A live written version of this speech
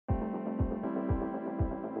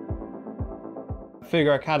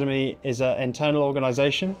Fugro Academy is an internal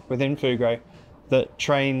organisation within Fugro that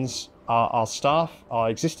trains our staff, our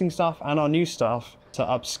existing staff and our new staff to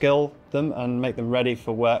upskill them and make them ready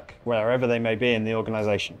for work wherever they may be in the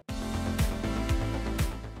organisation.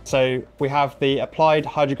 So we have the Applied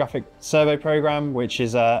Hydrographic Survey Programme, which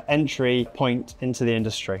is an entry point into the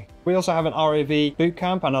industry. We also have an ROV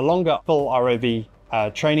bootcamp and a longer full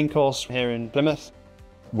ROV training course here in Plymouth.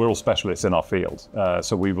 We're all specialists in our field,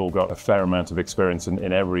 so we've all got a fair amount of experience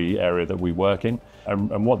in every area that we work in.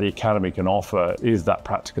 And what the Academy can offer is that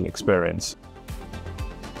practical experience.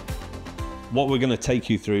 What we're going to take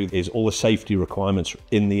you through is all the safety requirements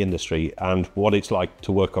in the industry and what it's like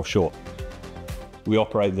to work offshore. We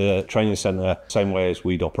operate the training centre the same way as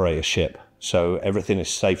we'd operate a ship. So everything is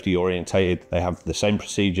safety orientated. They have the same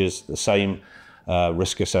procedures, the same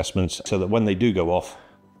risk assessments, so that when they do go off,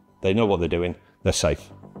 they know what they're doing, they're safe.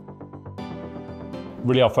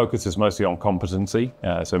 Really, our focus is mostly on competency,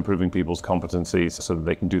 so improving people's competencies so that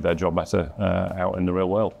they can do their job better out in the real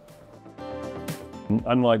world.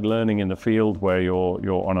 Unlike learning in the field where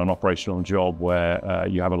you're on an operational job where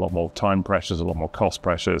you have a lot more time pressures, a lot more cost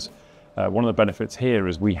pressures, one of the benefits here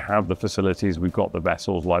is we have the facilities, we've got the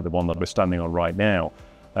vessels like the one that we're standing on right now,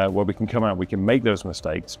 where we can come out, we can make those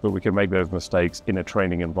mistakes, but we can make those mistakes in a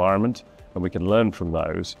training environment and we can learn from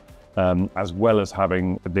those, as well as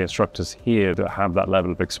having the instructors here that have that level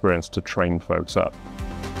of experience to train folks up.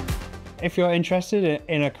 If you're interested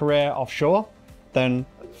in a career offshore, then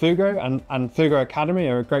Fugro and Fugro Academy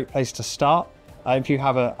are a great place to start. If you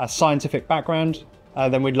have a scientific background,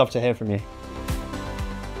 then we'd love to hear from you.